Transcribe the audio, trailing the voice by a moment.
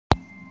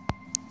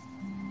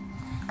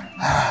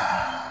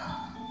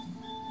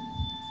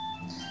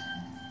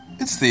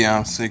It's the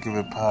I'm Sick of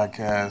It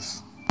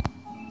podcast.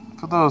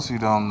 For those who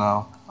don't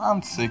know,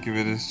 I'm Sick of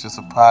It is just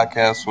a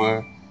podcast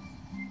where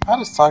I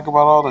just talk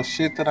about all the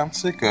shit that I'm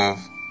sick of.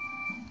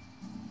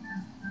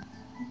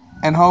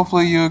 And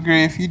hopefully you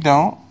agree. If you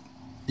don't,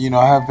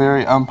 I have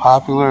very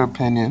unpopular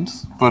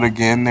opinions, but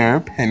again, they're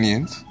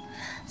opinions.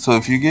 So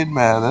if you get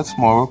mad, that's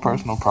more of a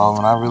personal problem,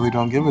 and I really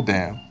don't give a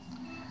damn.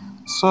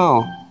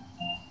 So,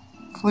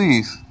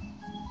 please,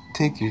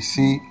 take your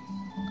seat,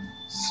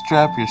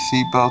 strap your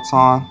seatbelts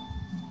on,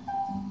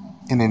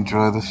 and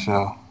enjoy the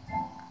show.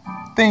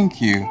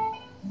 Thank you.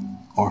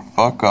 Or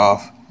fuck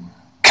off.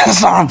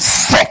 'Cause I'm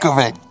sick of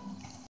it.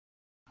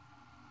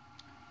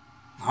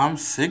 I'm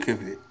sick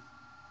of it.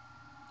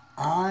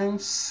 I'm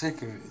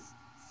sick of it.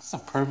 That's a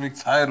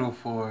perfect title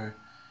for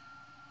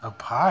a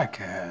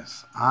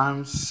podcast.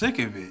 I'm sick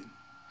of it.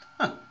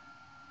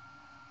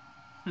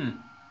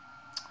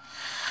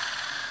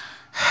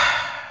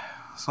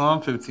 So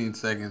I'm 15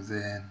 seconds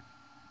in.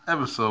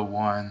 Episode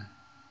 1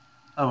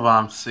 of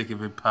I'm Sick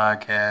of It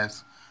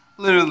podcast.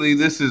 Literally,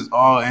 this is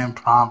all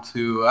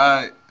impromptu.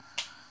 I'm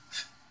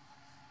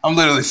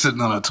literally sitting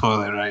on a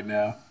toilet right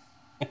now.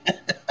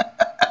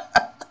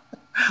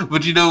 But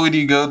when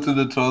you go to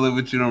the toilet,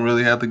 but you don't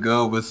really have to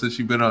go. But since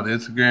you've been on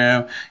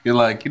Instagram, you're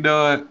like, you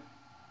know what?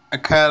 I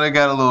kind of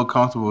got a little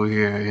comfortable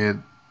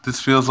here.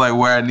 This feels like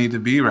where I need to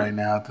be right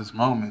now at this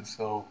moment.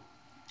 So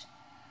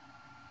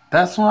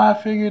that's why I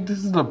figured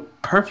this is the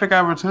perfect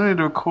opportunity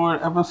to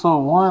record episode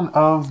 1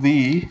 of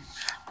the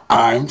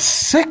I'm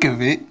Sick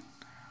of It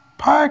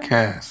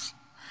podcast.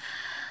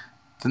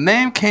 The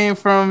name came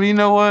from,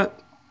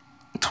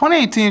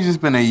 2018 has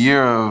just been a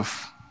year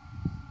of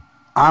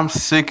I'm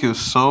sick of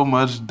so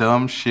much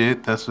dumb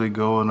shit that's been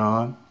going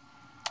on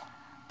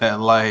that,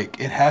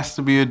 it has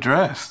to be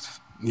addressed,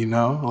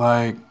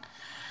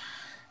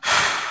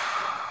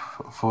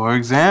 for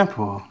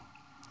example,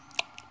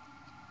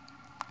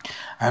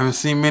 I haven't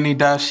seen many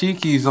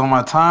dashikis on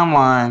my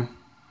timeline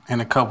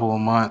in a couple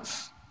of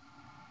months.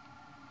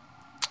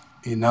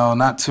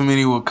 Not too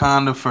many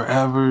Wakanda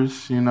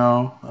forevers,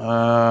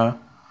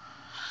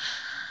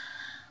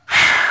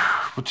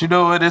 But you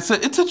know what? It's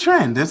a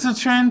trend. It's a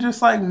trend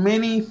just like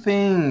many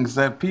things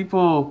that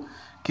people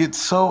get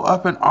so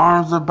up in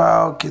arms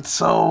about, get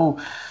so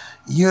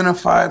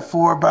unified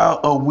for about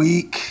a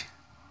week.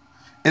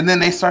 And then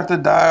they start to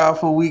die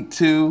off a week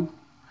too.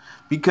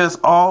 Because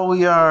all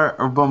we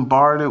are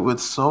bombarded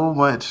with so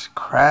much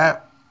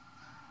crap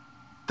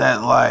that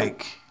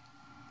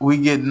we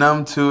get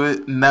numb to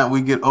it, and that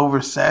we get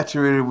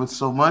oversaturated with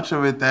so much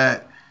of it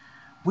that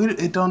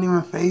it don't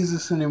even faze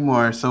us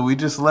anymore. So we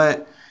just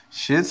let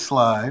shit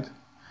slide.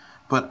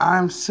 But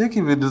I'm Sick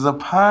of It is a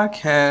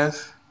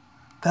podcast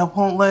that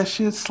won't let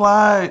shit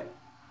slide.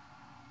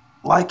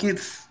 Like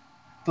it's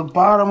the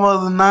bottom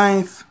of the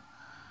ninth,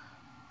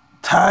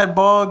 tied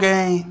ball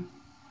game,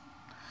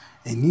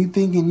 and you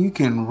thinking you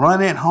can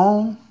run it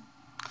home?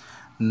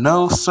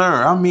 No,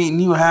 sir. I'm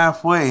meeting you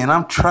halfway, and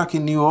I'm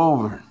trucking you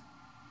over.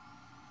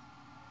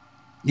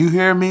 You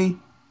hear me?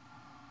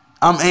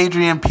 I'm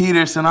Adrian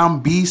Peterson. I'm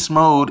beast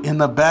mode in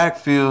the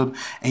backfield,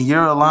 and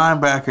you're a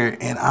linebacker,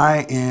 and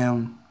I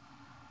am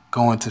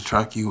going to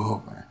truck you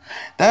over.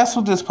 That's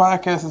what this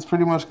podcast is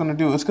pretty much going to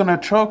do. It's going to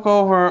truck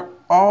over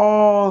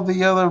all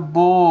the other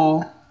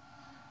bull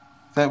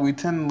that we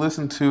tend to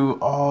listen to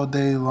all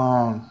day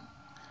long.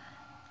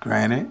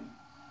 Granted,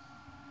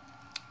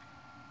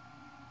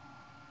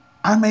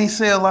 I may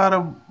say a lot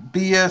of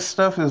BS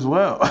stuff as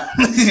well.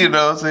 You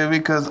know what I'm saying?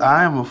 Because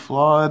I am a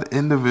flawed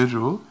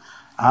individual.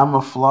 I'm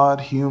a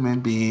flawed human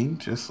being,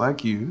 just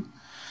like you.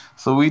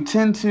 So we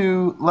tend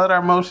to let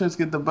our emotions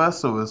get the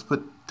best of us.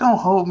 But don't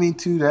hold me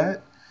to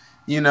that.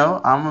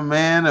 I'm a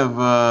man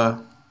of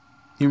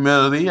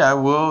humility. I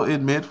will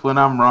admit when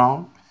I'm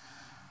wrong.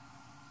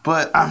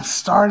 But I'm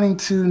starting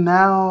to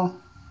now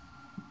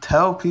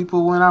tell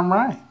people when I'm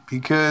right.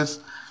 Because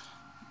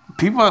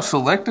people have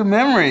selective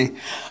memory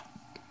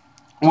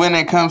when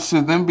it comes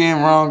to them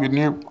being wrong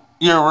and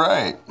you're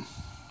right.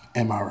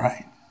 Am I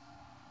right?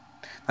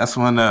 That's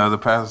when the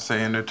pastor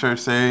say in the church,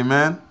 say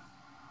amen.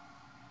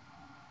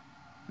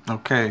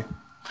 Okay.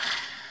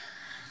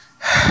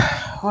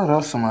 What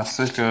else am I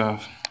sick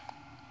of?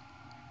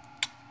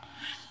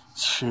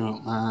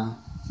 Shoot, man.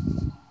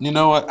 You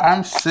know what?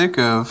 I'm sick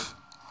of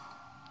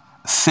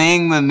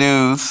seeing the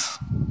news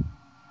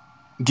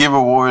give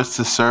awards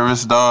to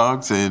service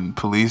dogs and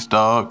police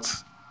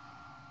dogs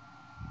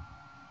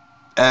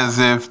as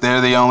if they're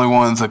the only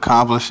ones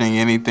accomplishing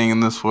anything in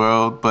this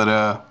world. But,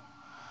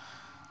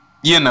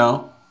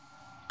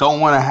 don't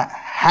want to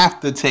have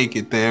to take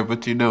it there.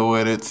 But you know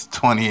what? It's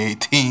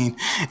 2018.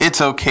 It's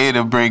okay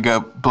to bring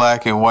up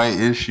black and white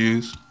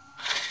issues.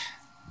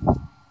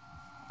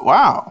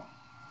 Wow.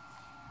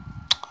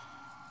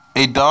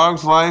 A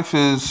dog's life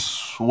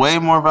is way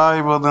more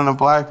valuable than a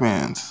black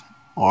man's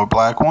or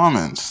black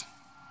woman's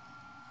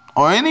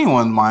or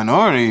anyone's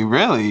minority,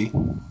 really.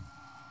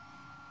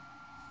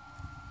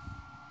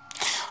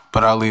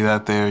 But I'll leave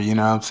that there. You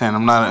know what I'm saying?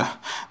 I'm not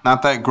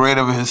that great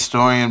of a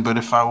historian, but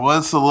if I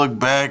was to look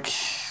back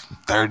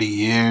 30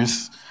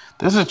 years,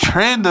 There's a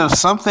trend of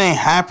something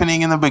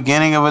happening in the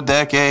beginning of a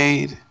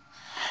decade.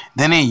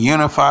 Then it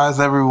unifies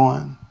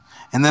everyone.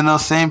 And then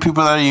those same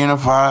people that are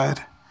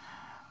unified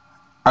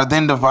are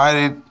then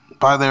divided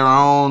by their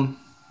own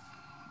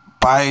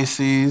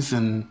biases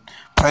and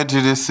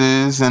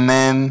prejudices. And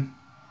then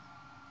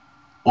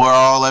we're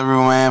all every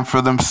man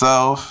for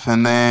themselves.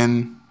 And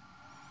then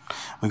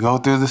we go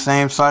through the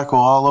same cycle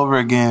all over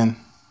again.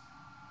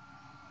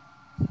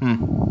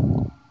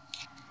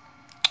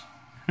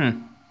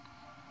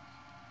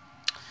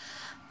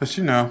 But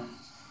you know,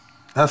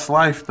 that's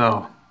life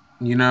though.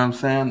 You know what I'm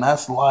saying?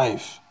 That's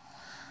life.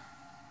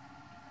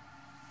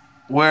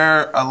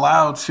 We're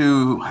allowed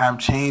to have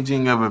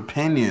changing of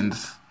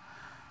opinions.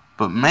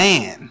 But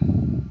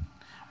man,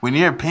 when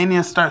your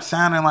opinions start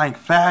sounding like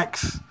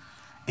facts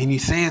and you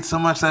say it so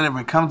much that it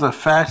becomes a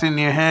fact in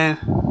your head,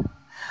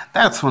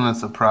 that's when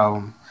it's a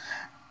problem.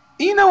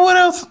 You know what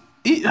else?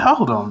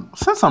 Hold on.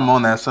 Since I'm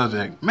on that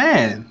subject,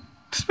 man,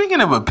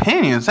 speaking of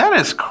opinions, that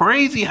is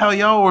crazy how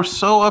y'all were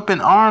so up in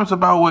arms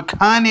about what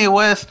Kanye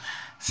West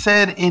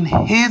said in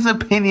his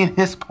opinion,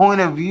 his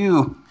point of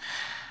view.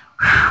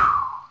 Whew.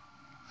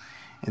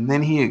 And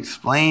then he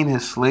explained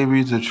his slavery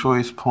is a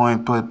choice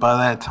point, but by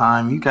that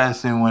time, you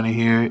guys didn't want to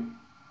hear it.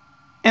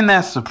 And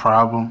that's the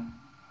problem.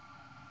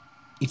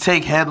 You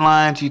take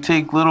headlines, you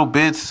take little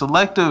bits,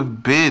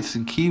 selective bits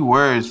and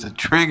keywords that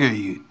trigger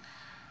you.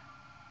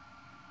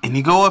 And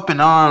you go up in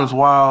arms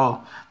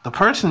while the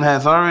person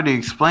has already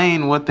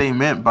explained what they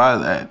meant by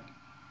that.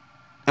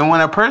 And when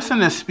a person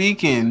is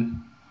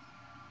speaking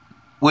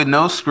with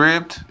no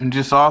script and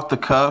just off the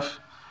cuff,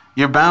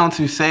 you're bound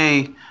to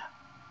say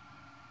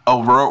a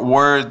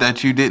word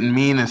that you didn't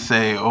mean to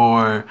say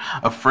or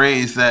a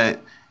phrase that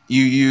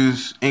you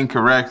use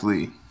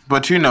incorrectly.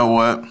 But you know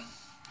what?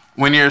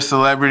 When you're a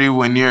celebrity,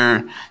 when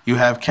you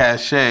have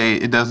cachet,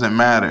 it doesn't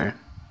matter.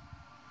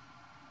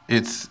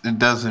 It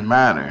doesn't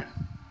matter.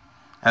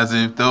 As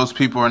if those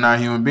people are not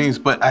human beings.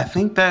 But I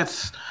think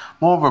that's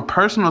more of a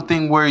personal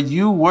thing where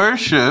you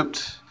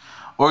worshipped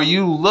or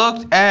you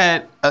looked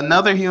at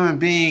another human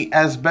being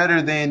as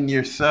better than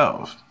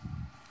yourself.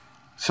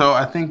 So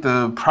I think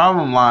the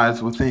problem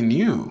lies within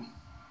you.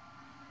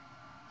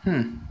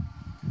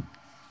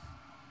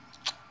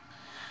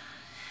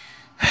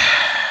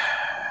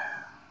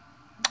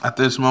 At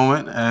this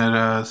moment,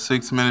 at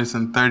 6 minutes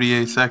and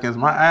 38 seconds,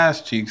 my ass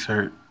cheeks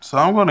hurt. So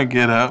I'm going to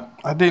get up.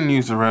 I didn't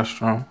use the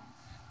restroom.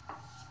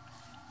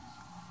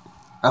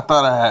 I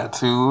thought I had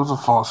to. It was a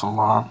false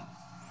alarm.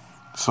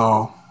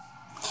 So,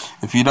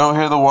 if you don't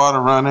hear the water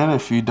running,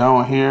 if you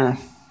don't hear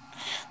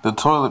the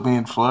toilet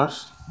being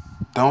flushed,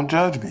 don't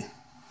judge me.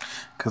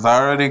 Because I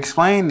already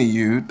explained to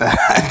you that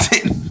I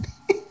didn't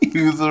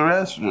use the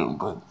restroom.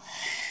 But,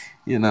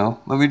 you know,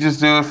 let me just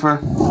do it for...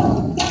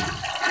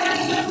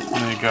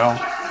 There you go.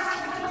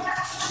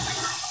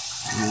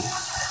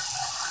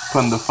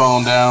 Putting the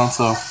phone down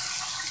so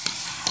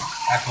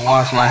I can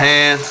wash my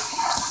hands.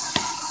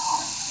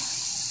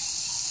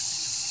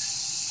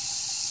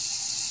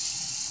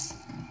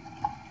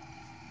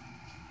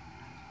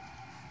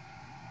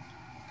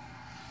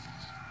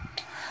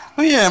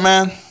 But yeah,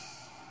 man.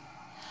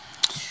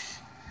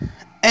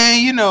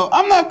 And, you know,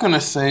 I'm not going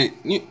to say,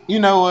 you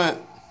know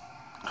what?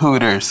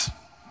 Hooters,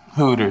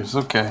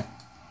 okay.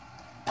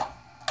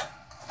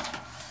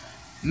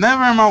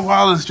 Never in my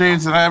wildest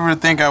dreams did I ever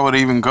think I would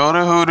even go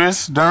to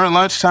Hooters during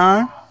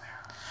lunchtime.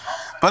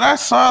 But I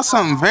saw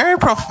something very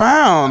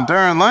profound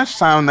during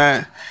lunchtime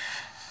that...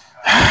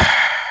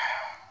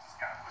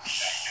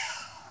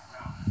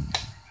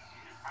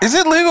 Is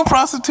it legal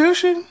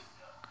prostitution?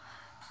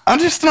 I'm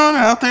just throwing it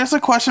out there. It's a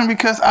question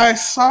because I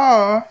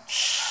saw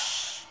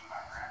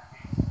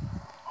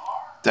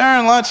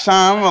during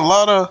lunchtime a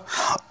lot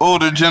of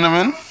older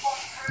gentlemen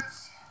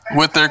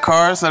with their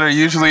cars that are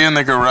usually in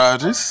the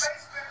garages.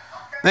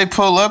 They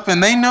pull up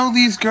and they know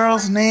these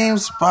girls'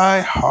 names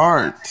by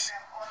heart.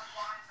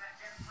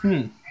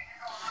 You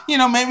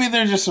know, maybe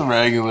they're just a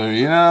regular,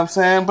 you know what I'm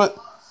saying? But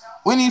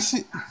when you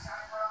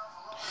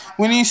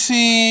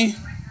see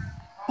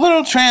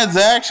little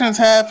transactions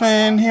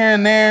happen here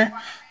and there,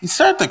 you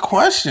start to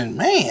question,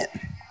 man,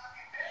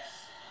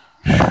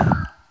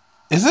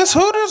 is this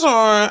Hooters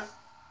or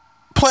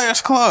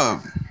Players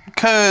Club?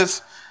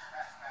 Because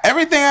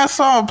everything I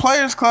saw in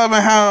Players Club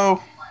and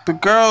how the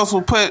girls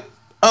will put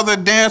other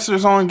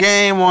dancers on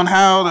game on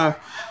how to,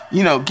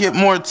 you know, get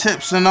more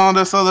tips and all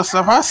this other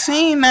stuff. I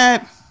seen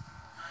that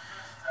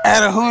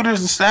at a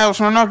Hooters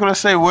establishment. I'm not going to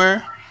say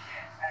where,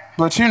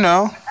 but you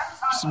know,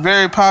 it's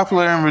very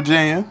popular in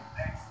Virginia.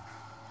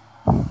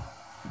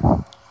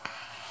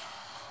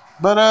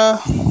 But,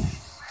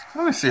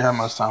 let me see how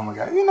much time we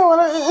got. You know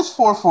what? It's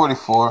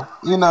 4:44.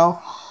 You know,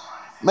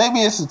 maybe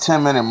it's a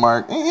 10-minute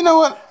mark. And you know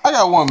what? I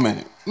got 1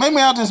 minute. Maybe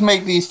I'll just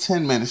make these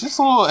 10 minutes. Just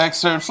a little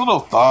excerpts,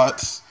 little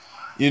thoughts.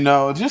 You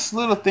know, just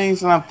little things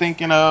that I'm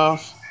thinking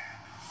of.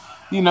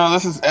 You know,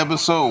 this is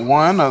episode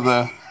 1 of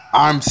the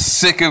I'm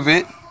Sick of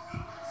It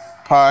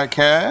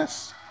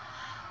podcast.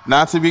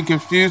 Not to be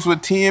confused with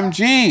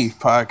TMG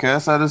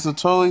podcast. That is a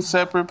totally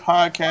separate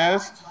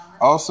podcast.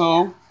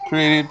 Also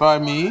created by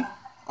me.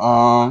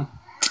 I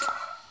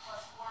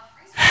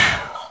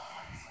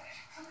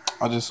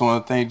just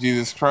want to thank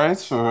Jesus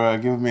Christ for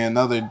giving me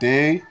another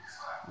day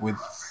with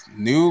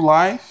new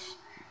life,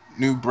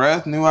 new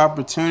breath, new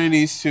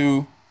opportunities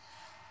to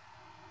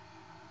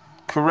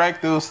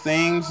correct those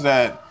things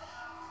that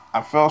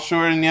I fell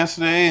short in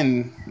yesterday,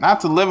 and not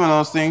to live in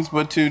those things,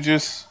 but to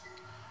just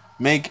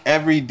make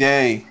every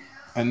day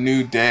a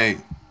new day,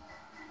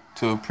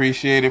 to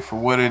appreciate it for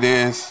what it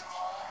is,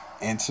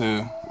 and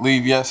to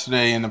leave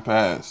yesterday in the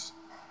past.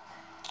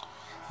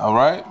 All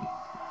right?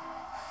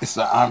 It's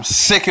the I'm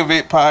Sick of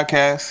It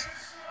podcast,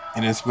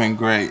 and it's been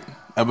great.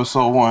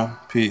 Episode 1.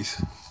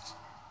 Peace.